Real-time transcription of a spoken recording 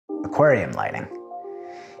aquarium lighting.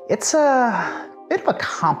 It's a bit of a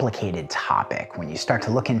complicated topic when you start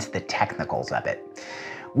to look into the technicals of it.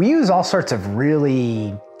 We use all sorts of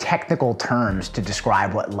really technical terms to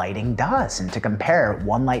describe what lighting does and to compare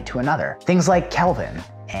one light to another. Things like Kelvin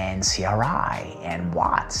and CRI and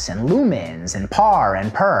watts and lumens and par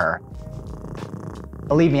and per.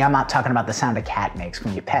 Believe me, I'm not talking about the sound a cat makes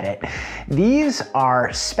when you pet it. These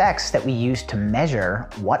are specs that we use to measure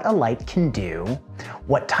what a light can do,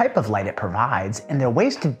 what type of light it provides, and there are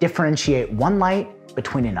ways to differentiate one light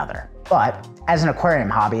between another. But as an aquarium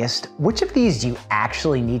hobbyist, which of these do you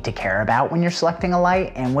actually need to care about when you're selecting a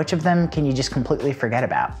light, and which of them can you just completely forget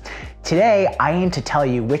about? Today, I aim to tell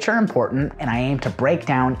you which are important, and I aim to break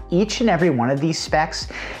down each and every one of these specs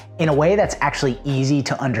in a way that's actually easy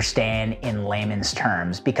to understand in layman's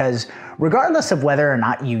terms, because regardless of whether or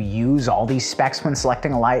not you use all these specs when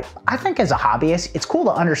selecting a light, I think as a hobbyist, it's cool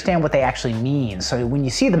to understand what they actually mean. So when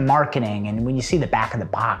you see the marketing and when you see the back of the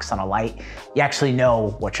box on a light, you actually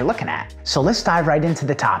know what you're looking at. So let's dive right into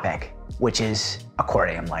the topic, which is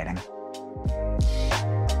aquarium lighting.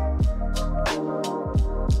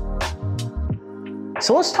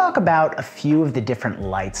 So let's talk about a few of the different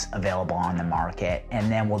lights available on the market,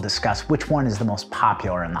 and then we'll discuss which one is the most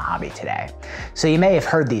popular in the hobby today. So you may have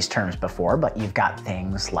heard these terms before, but you've got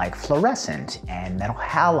things like fluorescent and metal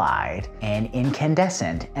halide and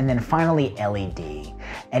incandescent, and then finally LED.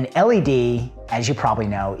 And LED, as you probably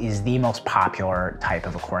know, is the most popular type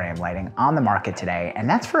of aquarium lighting on the market today, and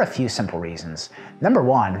that's for a few simple reasons. Number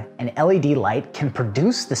one, an LED light can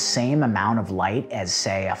produce the same amount of light as,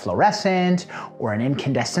 say, a fluorescent or an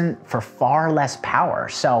incandescent for far less power.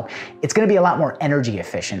 So it's gonna be a lot more energy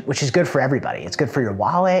efficient, which is good for everybody. It's good for your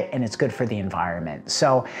wallet and it's good for the environment.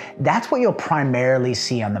 So that's what you'll primarily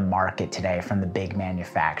see on the market today from the big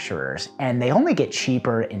manufacturers. And they only get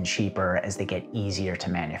cheaper and cheaper as they get easier to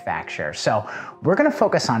manufacture. So we're gonna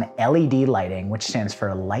focus on LED lighting, which stands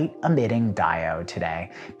for light emitting diode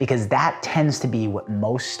today, because that tends to be what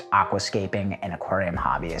most aquascaping and aquarium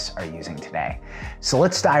hobbyists are using today. So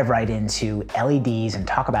let's dive right into LEDs and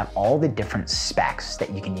talk about all the different specs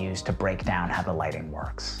that you can use to break down how the lighting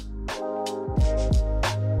works.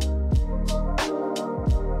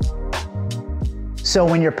 So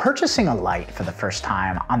when you're purchasing a light for the first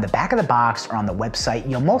time, on the back of the box or on the website,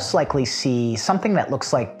 you'll most likely see something that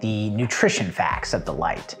looks like the nutrition facts of the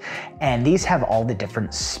light. And these have all the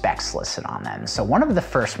different specs listed on them. So one of the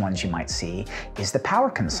first ones you might see is the power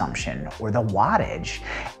consumption or the wattage.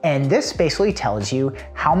 And this basically tells you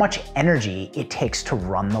how much energy it takes to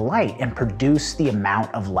run the light and produce the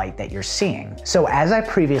amount of light that you're seeing. So as I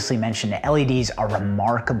previously mentioned, LEDs are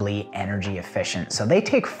remarkably energy efficient. So they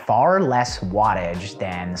take far less wattage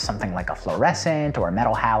than something like a fluorescent or a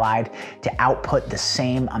metal halide to output the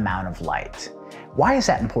same amount of light. Why is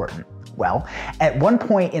that important? Well, at one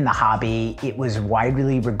point in the hobby, it was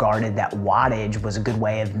widely regarded that wattage was a good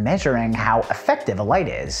way of measuring how effective a light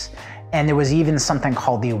is. And there was even something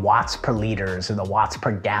called the watts per liters or the watts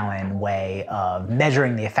per gallon way of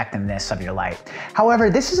measuring the effectiveness of your light.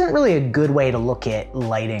 However, this isn't really a good way to look at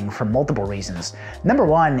lighting for multiple reasons. Number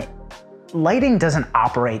one, lighting doesn't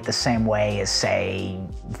operate the same way as, say,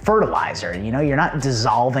 fertilizer. You know, you're not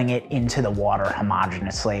dissolving it into the water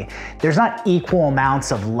homogeneously. There's not equal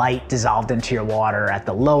amounts of light dissolved into your water at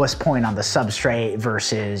the lowest point on the substrate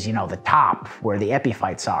versus, you know, the top where the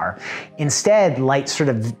epiphytes are. Instead, light sort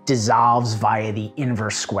of dissolves via the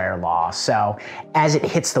inverse square law. So as it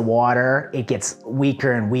hits the water, it gets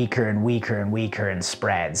weaker and weaker and weaker and weaker and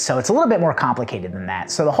spreads. So it's a little bit more complicated than that.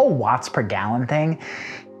 So the whole watts per gallon thing,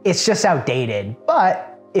 it's just outdated.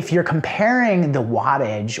 But if you're comparing the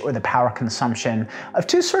wattage or the power consumption of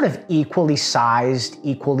two sort of equally sized,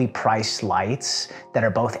 equally priced lights that are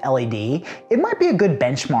both LED, it might be a good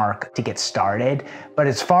benchmark to get started, but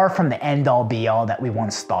it's far from the end-all be-all that we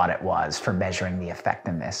once thought it was for measuring the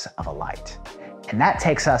effectiveness of a light. And that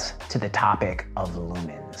takes us to the topic of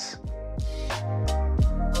lumens.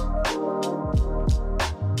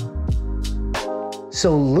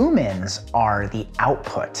 So lumens are the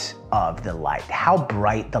output of the light, how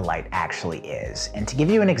bright the light actually is. And to give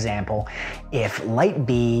you an example, if light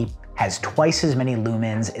B has twice as many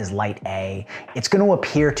lumens as light A, it's going to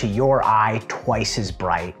appear to your eye twice as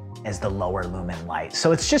bright as the lower lumen light.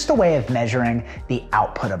 So it's just a way of measuring the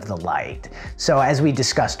output of the light. So as we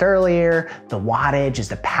discussed earlier, the wattage is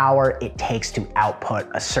the power it takes to output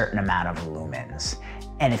a certain amount of lumens.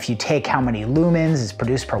 And if you take how many lumens is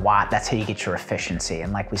produced per watt, that's how you get your efficiency.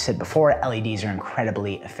 And like we said before, LEDs are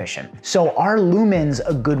incredibly efficient. So are lumens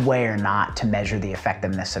a good way or not to measure the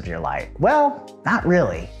effectiveness of your light? Well, not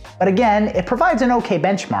really. But again, it provides an okay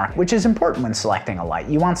benchmark, which is important when selecting a light.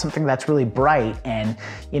 You want something that's really bright and,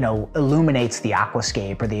 illuminates the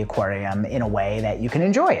aquascape or the aquarium in a way that you can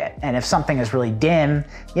enjoy it. And if something is really dim,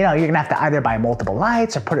 you're gonna have to either buy multiple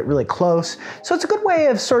lights or put it really close. So it's a good way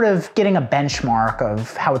of sort of getting a benchmark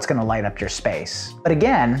of how it's gonna light up your space. But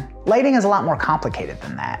again, lighting is a lot more complicated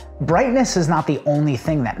than that. Brightness is not the only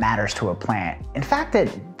thing that matters to a plant. In fact,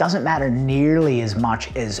 it doesn't matter nearly as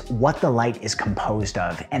much as what the light is composed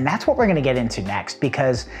of. And that's what we're gonna get into next,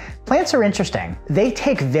 because plants are interesting. They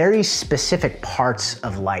take very specific parts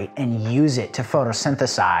of light and use it to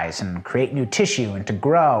photosynthesize and create new tissue and to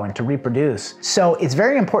grow and to reproduce. So it's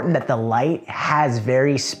very important that the light has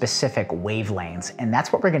very specific wavelengths, and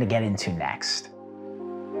that's what we're gonna get into next.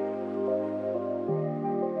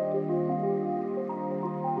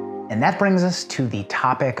 And that brings us to the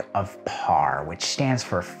topic of PAR, which stands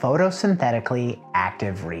for photosynthetically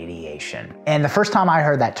active radiation. And the first time I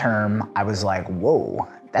heard that term, I was like, whoa,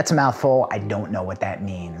 that's a mouthful. I don't know what that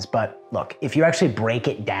means. But look, if you actually break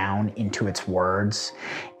it down into its words,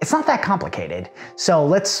 it's not that complicated. So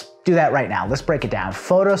let's do that right now. Let's break it down.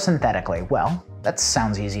 Photosynthetically, well, that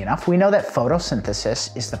sounds easy enough. We know that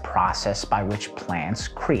photosynthesis is the process by which plants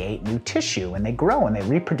create new tissue, and they grow and they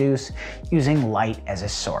reproduce using light as a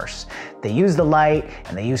source. They use the light,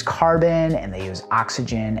 and they use carbon, and they use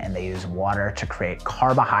oxygen, and they use water to create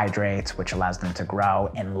carbohydrates, which allows them to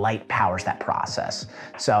grow, and light powers that process.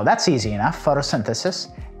 So that's easy enough,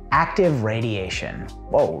 photosynthesis. Active radiation.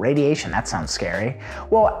 Whoa, radiation, that sounds scary.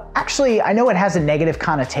 Well, actually, I know it has a negative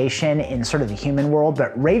connotation in sort of the human world,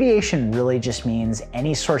 but radiation really just means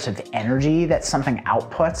any source of energy that something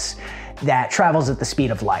outputs that travels at the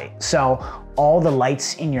speed of light. So all the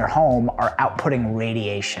lights in your home are outputting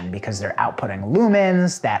radiation because they're outputting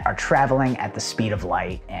lumens that are traveling at the speed of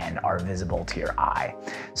light and are visible to your eye.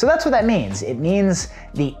 So that's what that means. It means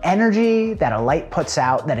the energy that a light puts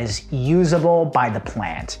out that is usable by the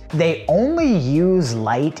plant. They only use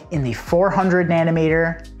light in the 400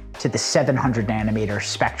 nanometer to the 700 nanometer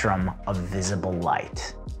spectrum of visible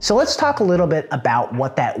light. So let's talk a little bit about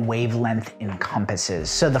what that wavelength encompasses.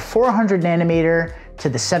 So the 400 nanometer to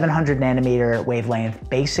the 700 nanometer wavelength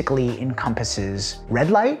basically encompasses red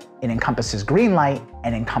light, it encompasses green light,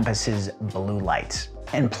 and encompasses blue light.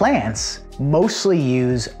 And plants mostly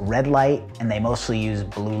use red light, and they mostly use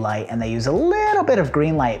blue light, and they use a little bit of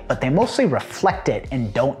green light, but they mostly reflect it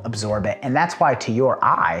and don't absorb it. And that's why to your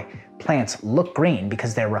eye, plants look green,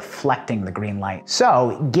 because they're reflecting the green light.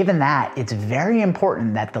 So given that, it's very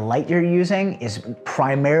important that the light you're using is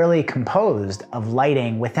primarily composed of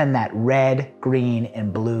lighting within that red, green,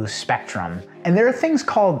 and blue spectrum. And there are things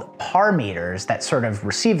called PAR meters that sort of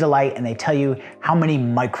receive the light, and they tell you how many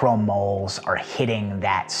micromoles are hitting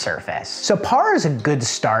that surface. So PAR is a good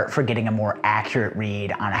start for getting a more accurate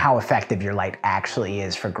read on how effective your light actually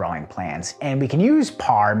is for growing plants. And we can use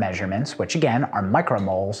PAR measurements, which again are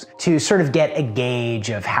micromoles, to sort of get a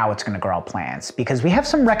gauge of how it's going to grow plants, because we have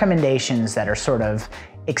some recommendations that are sort of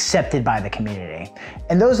accepted by the community.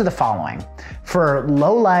 And those are the following. For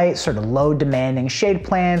low light, sort of low demanding shade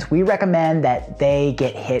plants, we recommend that they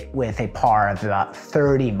get hit with a PAR of about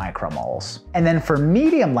 30 micromoles. And then for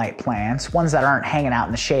medium light plants, ones that aren't hanging out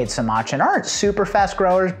in the shade so much and aren't super fast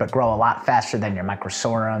growers, but grow a lot faster than your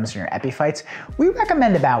microsorums and your epiphytes, we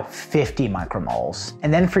recommend about 50 micromoles.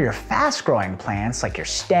 And then for your fast growing plants, like your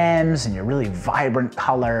stems and your really vibrant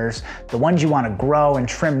colors, the ones you want to grow and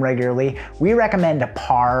trim regularly, we recommend a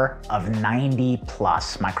PAR of 90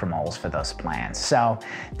 plus micromoles for those plants. So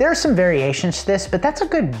there are some variations to this, but that's a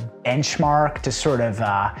good benchmark to sort of,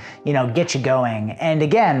 get you going. And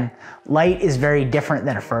again, light is very different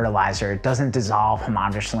than a fertilizer. It doesn't dissolve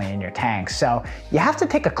homogeneously in your tank. So you have to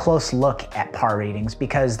take a close look at PAR readings,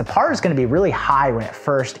 because the PAR is going to be really high when it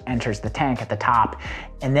first enters the tank at the top,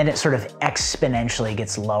 and then it sort of exponentially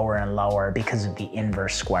gets lower and lower because of the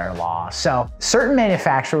inverse square law. So certain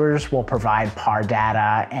manufacturers will provide PAR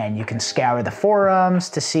data, and you can scour the forums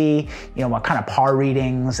to see, what kind of PAR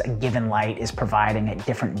readings a given light is providing at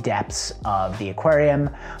different depths of the aquarium.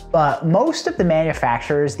 But most of the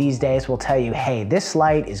manufacturers these days will tell you, hey, this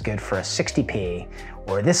light is good for a 60p,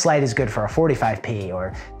 or this light is good for a 45p,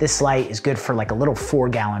 or this light is good for like a little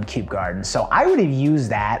 4-gallon cube garden. So I would use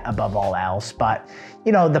that above all else. But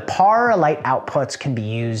the PAR light outputs can be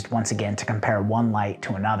used once again to compare one light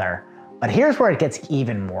to another. But here's where it gets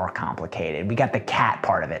even more complicated. We got the cat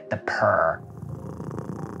part of it, the purr.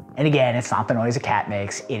 And again, it's not the noise a cat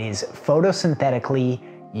makes. It is photosynthetically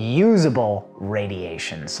usable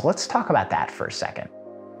radiation. So let's talk about that for a second.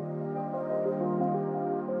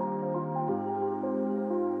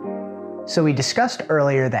 So we discussed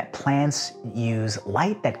earlier that plants use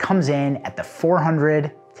light that comes in at the 400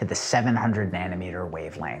 to the 700 nanometer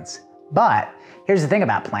wavelengths. But here's the thing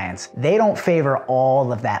about plants, they don't favor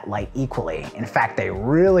all of that light equally. In fact, they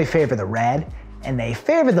really favor the red, and they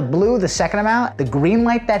favor the blue the second amount. The green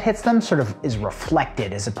light that hits them sort of is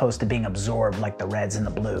reflected as opposed to being absorbed like the reds and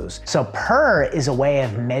the blues. So PER is a way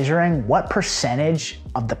of measuring what percentage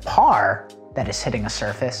of the PAR that is hitting a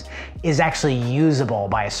surface is actually usable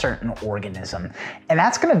by a certain organism. And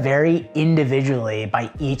that's gonna vary individually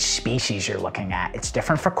by each species you're looking at. It's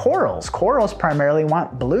different for corals. Corals primarily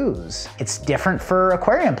want blues. It's different for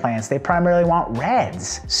aquarium plants. They primarily want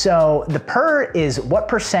reds. So the PER is what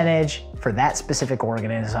percentage for that specific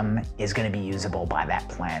organism is gonna be usable by that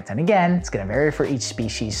plant. And again, it's gonna vary for each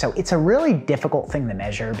species. So it's a really difficult thing to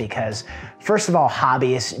measure because first of all,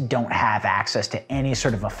 hobbyists don't have access to any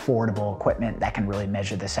sort of affordable equipment that can really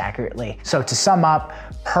measure this accurately. So to sum up,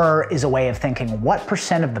 PER is a way of thinking what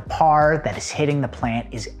percent of the PAR that is hitting the plant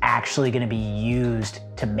is actually gonna be used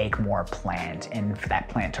to make more plant and for that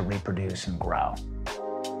plant to reproduce and grow.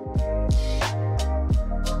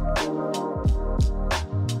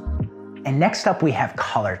 And next up we have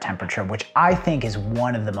color temperature, which I think is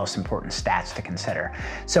one of the most important stats to consider.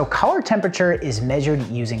 So color temperature is measured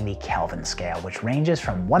using the Kelvin scale, which ranges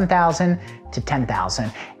from 1000 to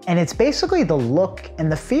 10,000. And it's basically the look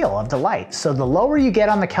and the feel of the light. So the lower you get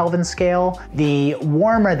on the Kelvin scale, the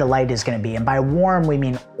warmer the light is gonna be. And by warm, we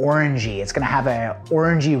mean orangey. It's gonna have a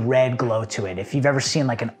orangey red glow to it. If you've ever seen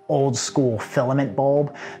like an old school filament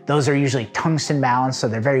bulb, those are usually tungsten balanced, so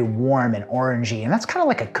they're very warm and orangey. And that's kind of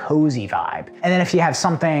like a cozy vibe. And then if you have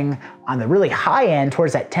something on the really high end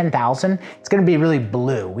towards that 10,000, it's gonna be really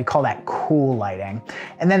blue. We call that cool lighting.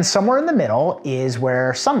 And then somewhere in the middle is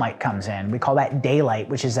where sunlight comes in. We call that daylight,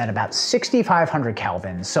 which is at about 6,500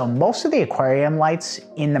 Kelvin. So most of the aquarium lights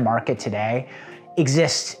in the market today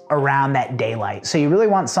exist around that daylight. So you really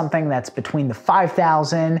want something that's between the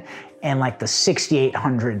 5,000 and like the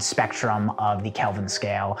 6,800 spectrum of the Kelvin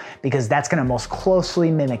scale, because that's gonna most closely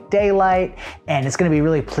mimic daylight and it's gonna be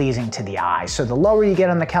really pleasing to the eye. So the lower you get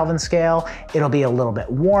on the Kelvin scale, it'll be a little bit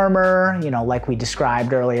warmer, you know, like we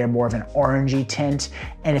described earlier, more of an orangey tint.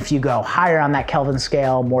 And if you go higher on that Kelvin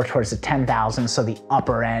scale, more towards the 10,000, so the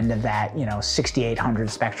upper end of that, you know, 6,800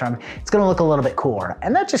 spectrum, it's gonna look a little bit cooler.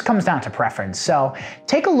 And that just comes down to preference. So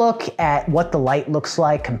take a look at what the light looks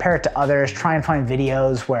like, compare it to others, try and find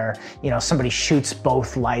videos where, you know, somebody shoots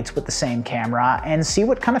both lights with the same camera and see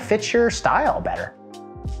what kind of fits your style better.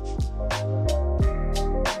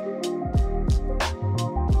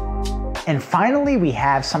 And finally, we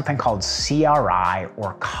have something called CRI,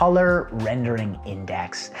 or Color Rendering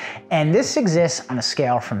Index. And this exists on a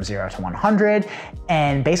scale from 0 to 100.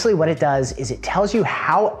 And basically what it does is it tells you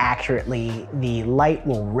how accurately the light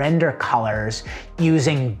will render colors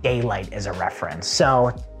using daylight as a reference.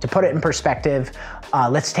 So to put it in perspective,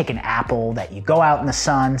 let's take an apple that you go out in the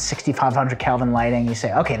sun, 6,500 Kelvin lighting, you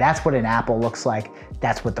say, okay, that's what an apple looks like,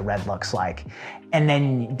 that's what the red looks like. And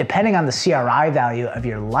then depending on the CRI value of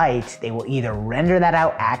your light, they will either render that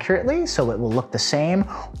out accurately, so it will look the same,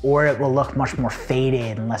 or it will look much more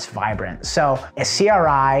faded and less vibrant. So a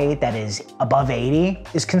CRI that is above 80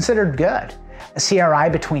 is considered good. A CRI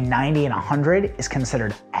between 90 and 100 is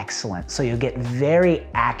considered excellent. So you'll get very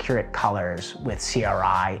accurate colors with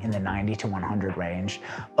CRI in the 90 to 100 range.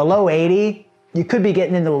 Below 80, you could be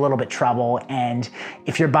getting into a little bit trouble. And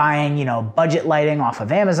if you're buying, you know, budget lighting off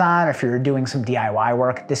of Amazon, or if you're doing some DIY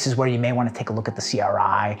work, this is where you may want to take a look at the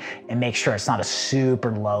CRI and make sure it's not a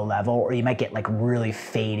super low level, or you might get like really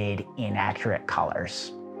faded, inaccurate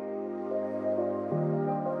colors.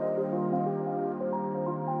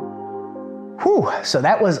 Whew, so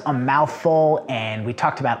that was a mouthful, and we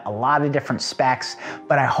talked about a lot of different specs,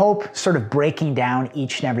 but I hope sort of breaking down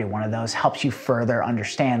each and every one of those helps you further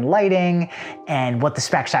understand lighting and what the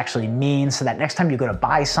specs actually mean, so that next time you go to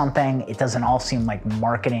buy something, it doesn't all seem like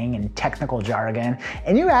marketing and technical jargon,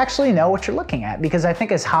 and you actually know what you're looking at. Because I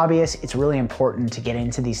think as hobbyists, it's really important to get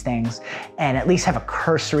into these things and at least have a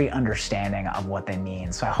cursory understanding of what they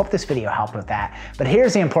mean. So I hope this video helped with that. But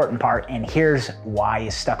here's the important part, and here's why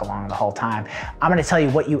you stuck along the whole time. I'm gonna tell you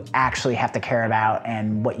what you actually have to care about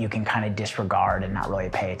and what you can kind of disregard and not really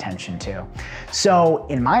pay attention to. So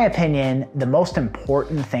in my opinion, the most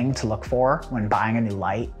important thing to look for when buying a new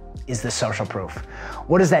light is the social proof.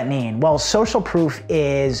 What does that mean? Well, social proof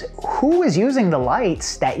is who is using the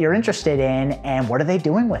lights that you're interested in and what are they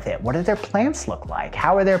doing with it? What do their plants look like?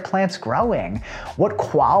 How are their plants growing? What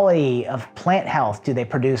quality of plant health do they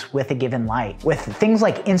produce with a given light? With things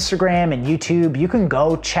like Instagram and YouTube, you can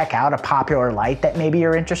go check out a popular light that maybe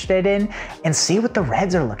you're interested in and see what the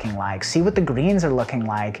reds are looking like, see what the greens are looking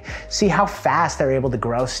like, see how fast they're able to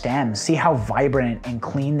grow stems, see how vibrant and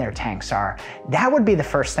clean their tanks are. That would be the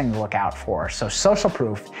first thing to look out for. So social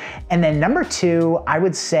proof. And then number two, I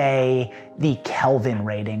would say the Kelvin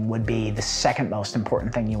rating would be the second most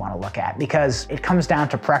important thing you want to look at, because it comes down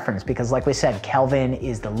to preference, because like we said, Kelvin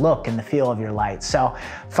is the look and the feel of your light. So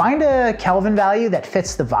find a Kelvin value that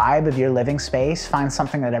fits the vibe of your living space, find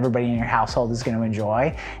something that everybody in your household is going to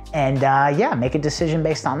enjoy, and yeah, make a decision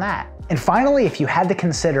based on that. And finally, if you had to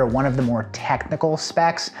consider one of the more technical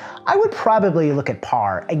specs, I would probably look at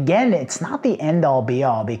PAR. Again, it's not the end all be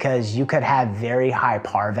all, because you could have very high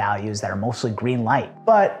PAR values that are mostly green light.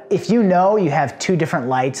 But if you know you have two different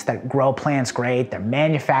lights that grow plants great, they're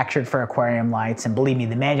manufactured for aquarium lights, and believe me,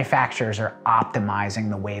 the manufacturers are optimizing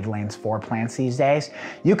the wavelengths for plants these days,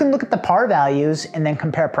 you can look at the PAR values and then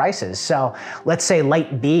compare prices. So let's say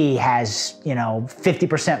light B has,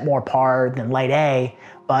 50% more PAR than light A,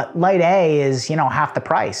 but light A is, half the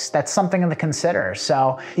price. That's something to consider.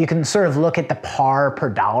 So you can sort of look at the PAR per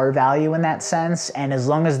dollar value in that sense. And as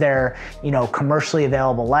long as they're, commercially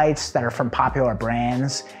available lights that are from popular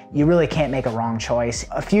brands, you really can't make a wrong choice.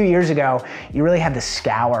 A few years ago, you really had to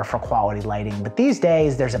scour for quality lighting. But these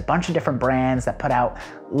days, there's a bunch of different brands that put out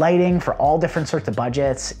lighting for all different sorts of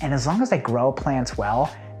budgets. And as long as they grow plants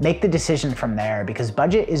well, make the decision from there, because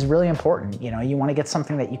budget is really important. You want to get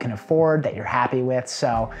something that you can afford, that you're happy with.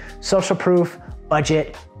 So social proof,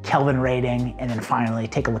 budget, Kelvin rating, and then finally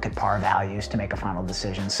take a look at PAR values to make a final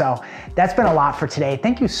decision. So that's been a lot for today.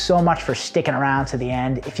 Thank you so much for sticking around to the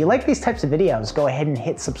end. If you like these types of videos, go ahead and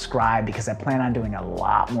hit subscribe, because I plan on doing a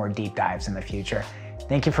lot more deep dives in the future.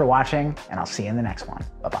 Thank you for watching, and I'll see you in the next one.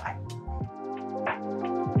 Bye-bye.